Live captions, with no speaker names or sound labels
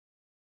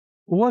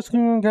What's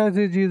going on, guys?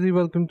 It's Easy.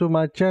 Welcome to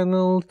my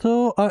channel.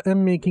 So I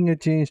am making a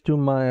change to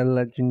my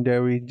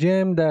legendary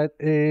gem, that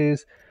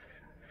is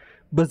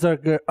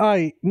Berserker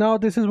Eye. Now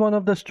this is one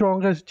of the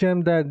strongest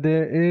gem that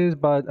there is,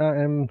 but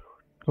I am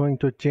going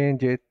to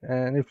change it.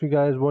 And if you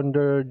guys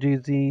wonder,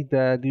 GZ,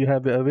 that you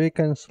have an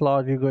awaken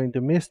slot, you're going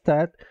to miss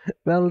that.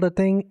 Well, the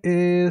thing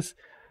is,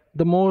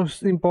 the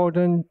most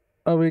important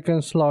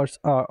awaken slots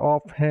are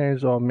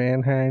offhands or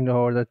manhand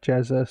or the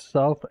chest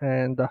itself,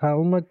 and the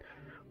helmet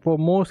for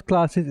most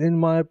classes, in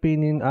my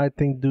opinion, I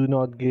think do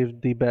not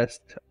give the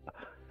best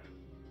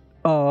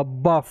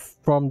buff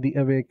from the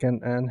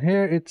awaken. And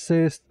here it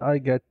says I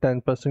get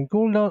 10%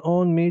 cooldown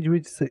on mage,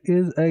 which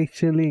is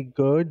actually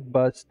good,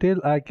 but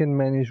still I can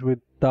manage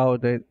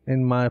without it,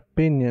 in my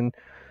opinion.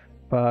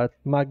 But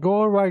my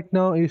goal right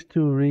now is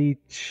to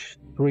reach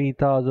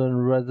 3000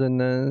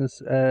 resonance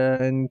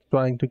and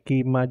trying to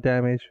keep my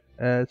damage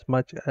as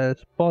much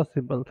as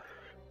possible.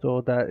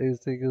 So that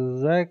is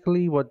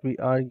exactly what we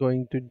are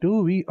going to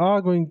do. We are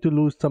going to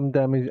lose some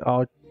damage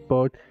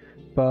output,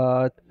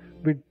 but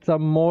with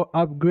some more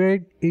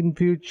upgrade in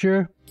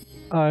future,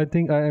 I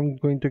think I am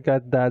going to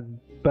get that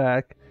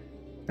back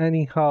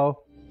anyhow.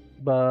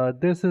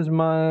 But this is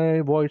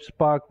my void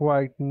spark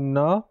right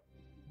now,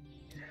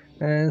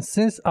 and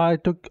since I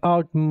took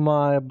out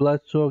my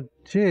bloodsoaked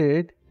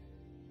jade,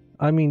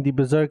 I mean the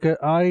berserker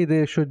eye,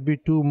 there should be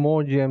two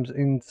more gems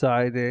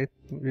inside it,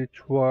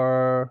 which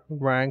were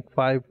rank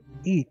 5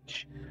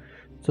 each.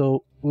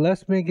 So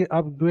let's make it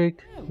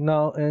upgrade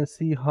now and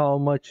see how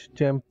much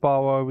gem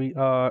power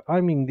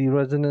the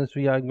resonance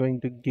we are going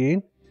to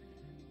gain.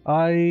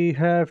 I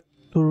have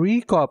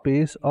 3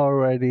 copies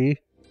already,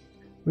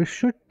 which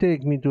should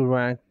take me to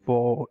rank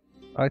 4,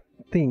 I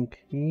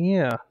think.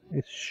 Yeah,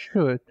 it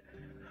should.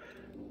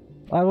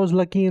 I was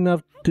lucky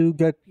enough to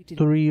get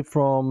 3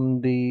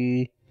 from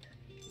the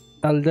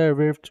Elder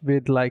Rift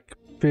with like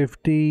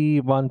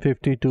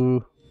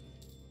 152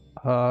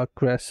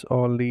 crests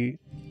only,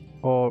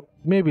 or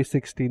maybe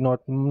 60,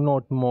 not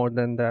more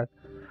than that.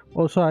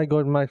 Also, I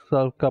got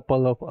myself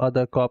couple of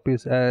other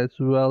copies as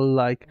well,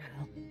 like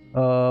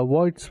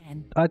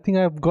I think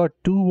I've got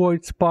 2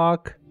 Void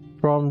Spark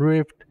from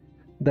Rift.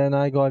 Then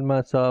I got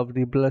myself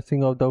the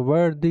Blessing of the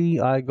Worthy.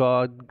 I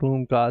got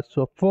Gloomcast,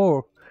 so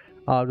 4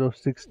 out of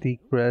 60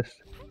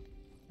 crests.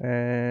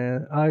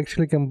 And I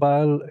actually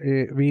compiled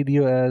a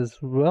video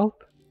as well,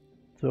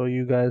 so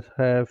you guys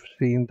have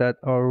seen that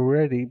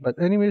already. But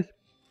anyways,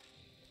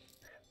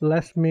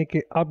 let's make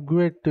an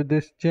upgrade to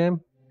this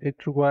gem.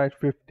 It requires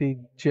 50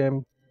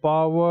 gem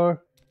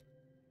power,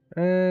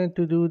 and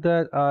to do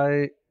that,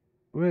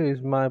 where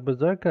is my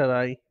berserker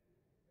eye?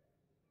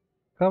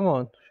 Come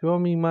on, show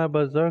me my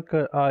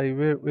berserker eye.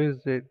 Where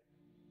is it?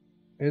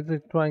 Is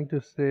it trying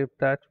to save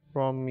that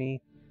from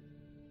me?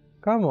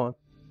 Come on,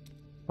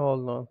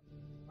 hold on,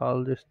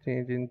 I'll just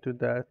change into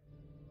that.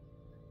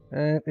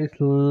 And it's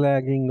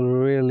lagging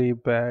really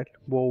bad.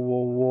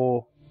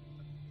 Whoa.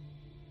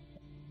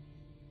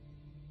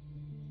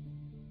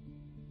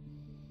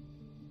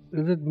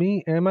 Is it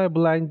me? Am I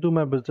blind to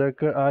my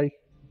berserker eye?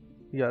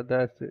 Yeah,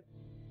 that's it.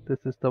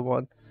 This is the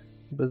one.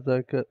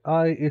 Berserker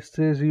eye. It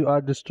says you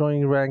are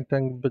destroying rank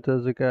tank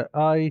berserker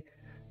eye.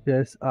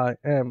 Yes, I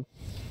am.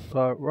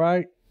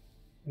 Alright.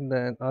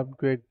 Then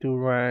upgrade to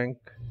rank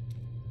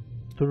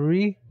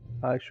 3.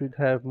 I should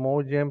have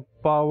more gem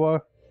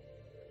power.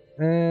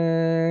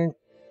 And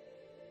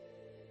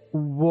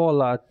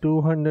voila,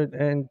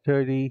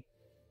 230.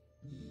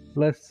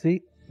 Let's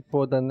see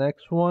for the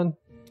next one.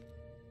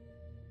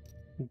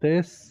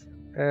 This,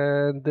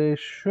 and there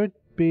should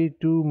be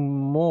 2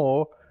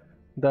 more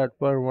that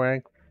were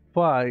rank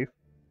 5.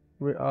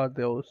 Where are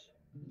those?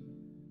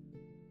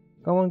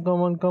 Come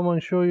on,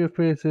 show your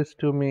faces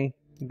to me.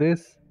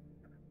 This,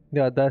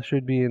 yeah, that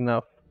should be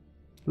enough.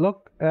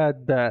 Look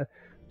at that.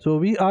 So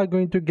we are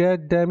going to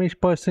get damage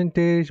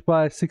percentage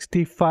by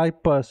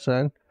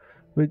 65%,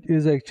 which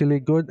is actually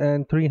good,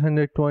 and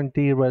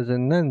 320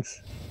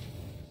 resonance.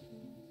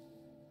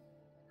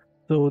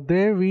 So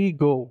there we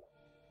go.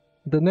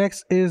 The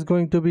next is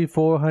going to be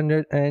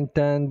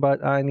 410,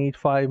 but I need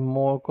 5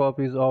 more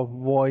copies of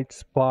Void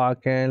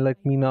Spark, and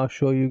let me now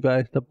show you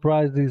guys the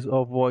prices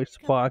of Void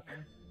Spark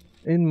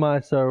in my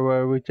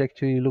server, which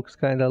actually looks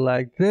kind of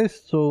like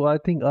this. So I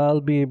think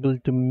I'll be able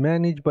to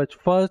manage, but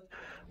first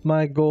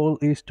my goal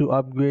is to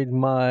upgrade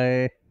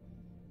my,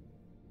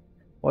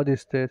 what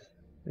is this?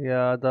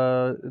 Yeah,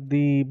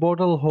 the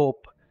Bottle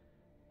Hope.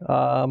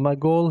 My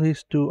goal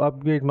is to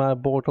upgrade my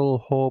Bottle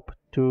Hope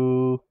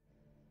to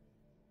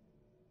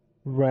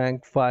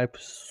rank 5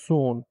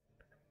 soon.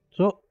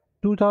 So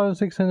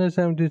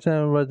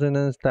 2677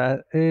 resonance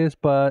that is,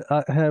 but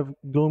I have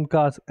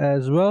Gloomcast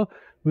as well,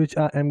 which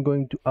I am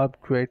going to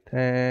upgrade,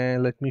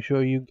 and let me show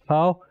you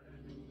how.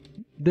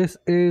 This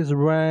is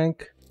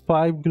rank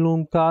 5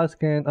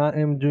 Gloomcast, and I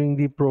am doing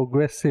the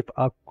progressive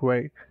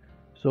upgrade.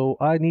 So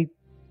I need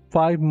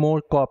 5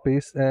 more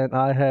copies, and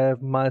I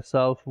have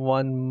myself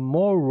 1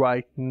 more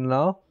right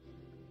now.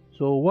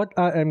 So what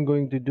I am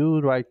going to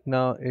do right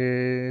now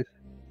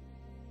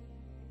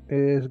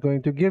is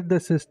going to give the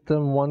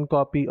system one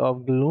copy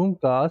of Gloom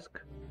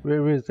Cask.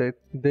 Where is it?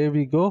 There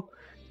we go.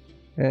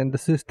 And the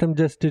system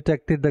just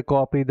detected the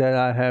copy that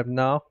I have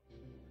now.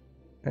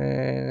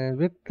 And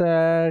with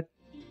that,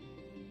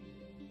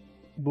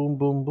 boom,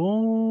 boom,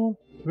 boom.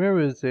 Where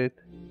is it?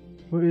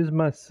 Where is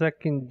my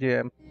second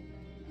gem?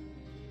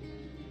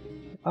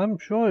 I'm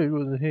sure it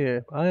was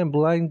here. I am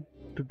blind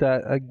to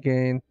that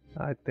again,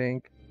 I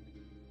think.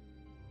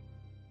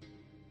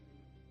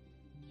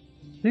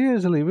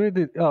 Seriously, where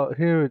did... Oh,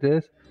 here it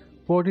is.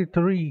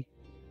 43.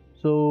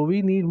 So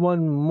we need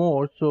one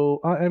more. So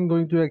I am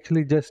going to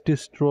actually just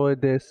destroy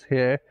this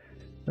here.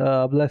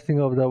 Blessing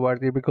of the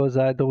Vardhi, because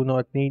I do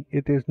not need...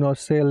 It is not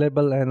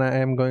saleable and I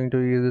am going to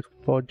use it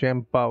for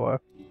gem power.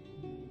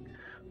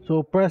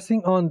 So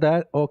pressing on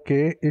that,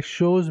 okay, it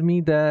shows me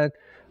that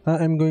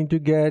I am going to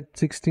get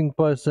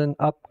 16%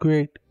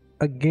 upgrade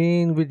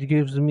again, which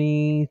gives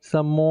me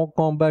some more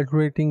combat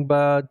rating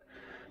but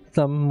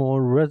some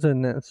more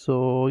resonance.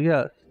 So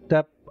yeah,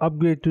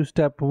 upgrade to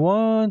step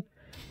 1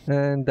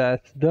 and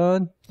that's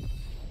done.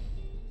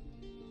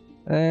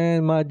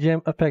 And my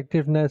gem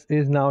effectiveness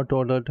is now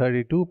total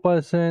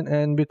 32%,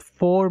 and with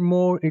 4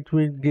 more it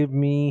will give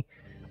me,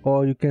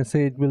 or you can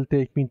say it will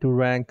take me to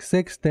rank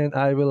 6. Then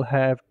I will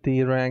have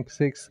the rank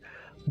 6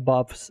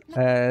 buffs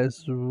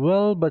as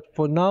well. But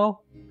for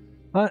now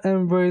I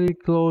am very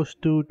close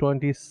to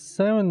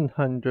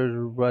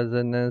 2700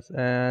 resonance,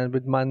 and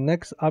with my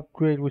next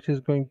upgrade, which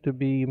is going to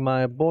be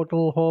my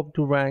bottle hope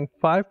to rank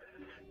 5,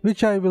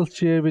 which I will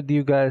share with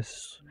you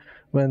guys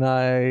when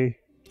I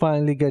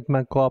finally get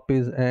my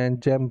copies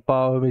and gem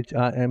power, which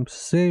I am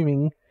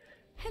saving.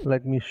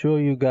 Let me show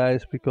you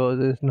guys, because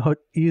it's not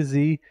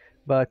easy,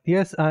 but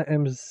yes, I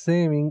am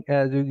saving.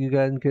 As you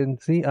guys can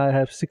see, I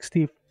have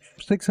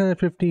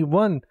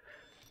 651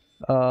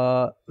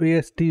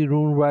 AST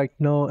rune right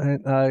now,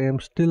 and I am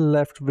still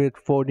left with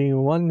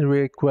 41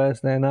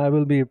 requests, and I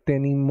will be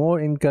obtaining more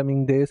in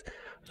coming days.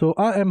 So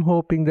I am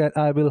hoping that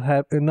I will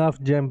have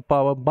enough gem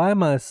power by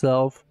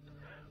myself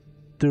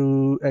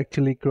to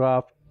actually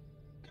craft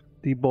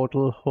the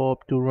bottle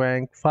hope to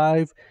rank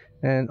 5,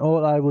 and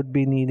all I would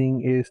be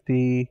needing is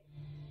the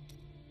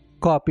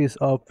copies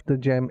of the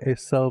gem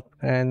itself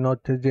and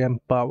not the gem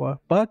power.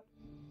 But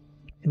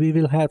we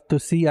will have to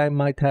see. I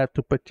might have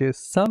to purchase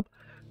some,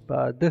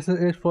 but this is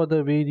it for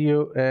the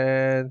video.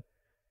 And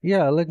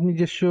yeah, let me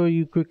just show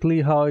you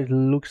quickly how it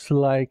looks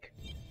like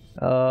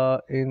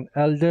in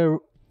Elder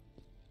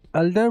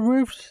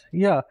Rifts.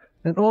 Yeah,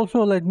 and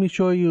also let me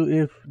show you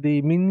if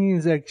the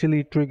minions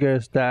actually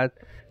triggers that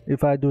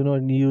if I do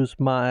not use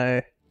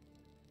my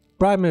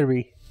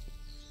primary.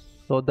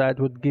 So that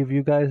would give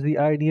you guys the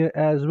idea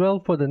as well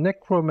for the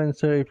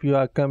Necromancer, if you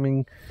are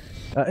coming.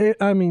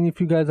 I mean, if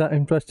you guys are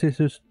interested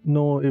to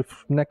know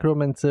if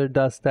Necromancer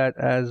does that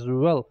as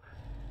well.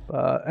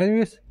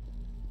 Anyways,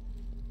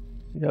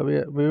 yeah,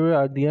 where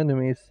are the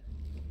enemies?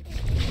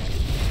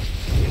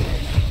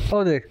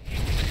 Oh, there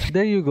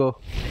you go.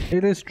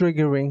 It is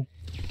triggering.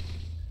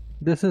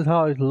 This is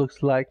how it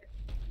looks like.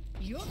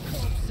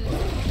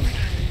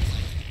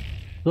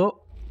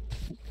 So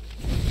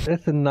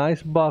it's a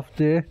nice buff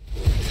there.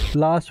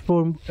 Lasts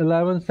for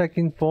 11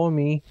 seconds for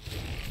me,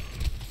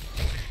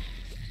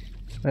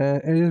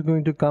 and it is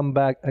going to come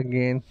back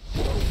again,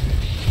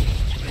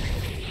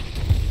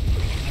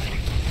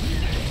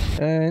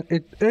 and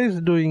it is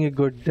doing a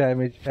good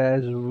damage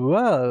as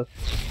well.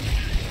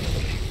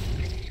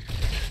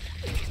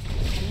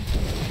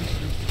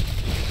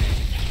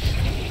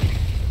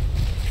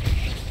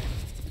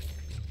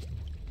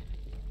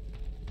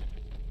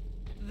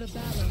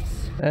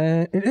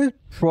 And it is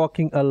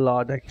proccing a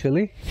lot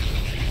actually.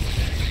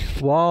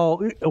 Wow,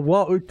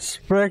 it's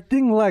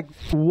spreading like,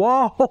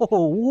 wow,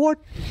 what?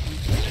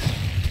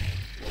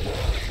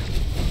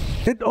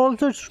 It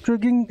also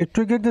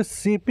triggered the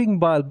seeping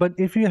bile, but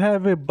if you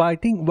have a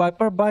biting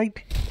Viper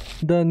Bite,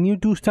 the new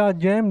 2-star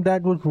gem,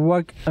 that would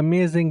work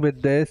amazing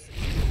with this,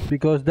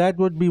 because that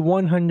would be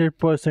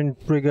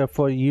 100% trigger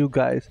for you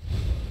guys.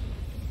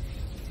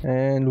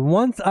 And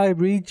once I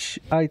reach,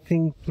 I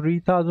think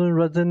 3000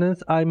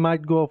 resonance, I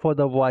might go for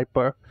the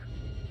Viper.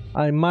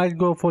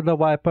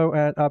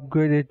 and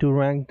upgrade it to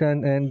rank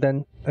 10, and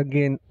then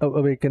again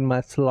awaken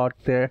my slot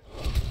there,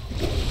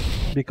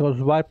 because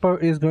Viper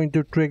is going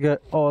to trigger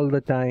all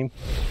the time.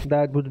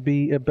 That would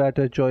be a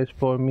better choice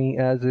for me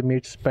as a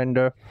mid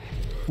spender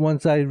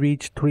once I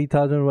reach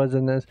 3000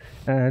 resonance.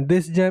 And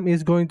this gem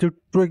is going to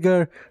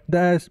trigger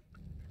the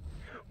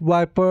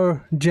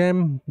Viper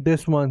gem,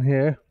 this one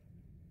here,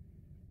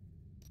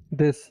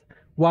 this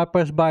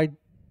Viper's Bite,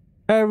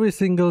 every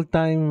single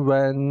time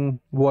when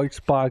Void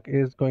Spark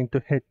is going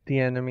to hit the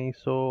enemy.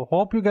 So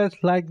hope you guys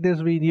like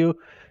this video,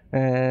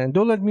 and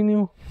do let me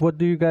know what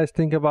do you guys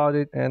think about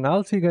it, and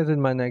I'll see you guys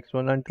in my next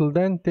one. Until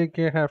then, take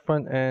care, have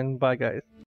fun, and bye guys.